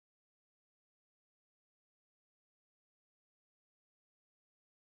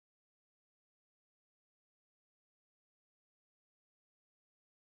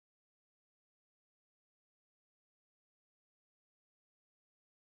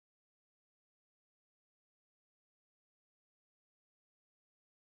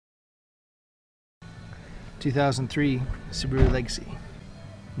2003 Subaru Legacy.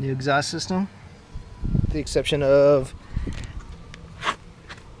 New exhaust system, with the exception of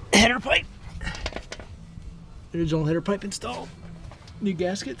header pipe. Original header pipe installed. New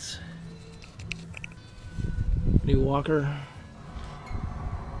gaskets. New Walker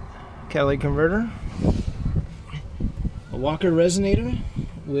catalytic converter. A Walker resonator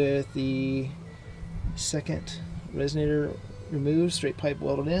with the second resonator removed, straight pipe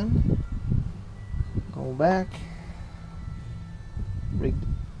welded in. Go back.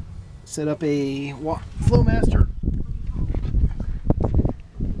 Set up a Flowmaster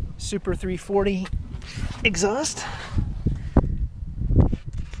Super 340 exhaust.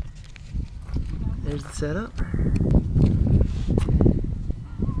 There's the setup.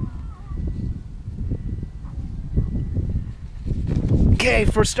 Okay,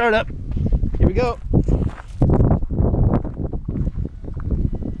 for startup, here we go.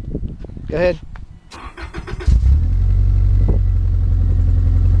 Go ahead.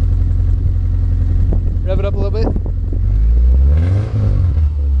 Rev it up a little bit.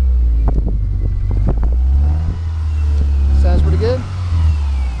 Sounds pretty good.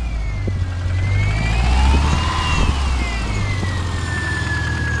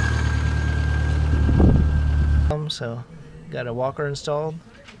 So, got a Walker installed.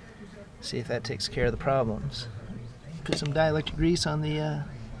 See if that takes care of the problems. Put some dielectric grease on the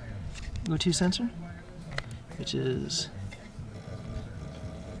O2 sensor, which is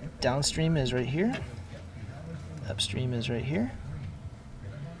downstream is right here. Upstream is right here.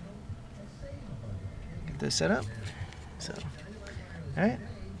 Get this set up. So, alright.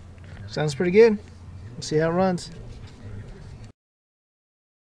 Sounds pretty good. We'll see how it runs.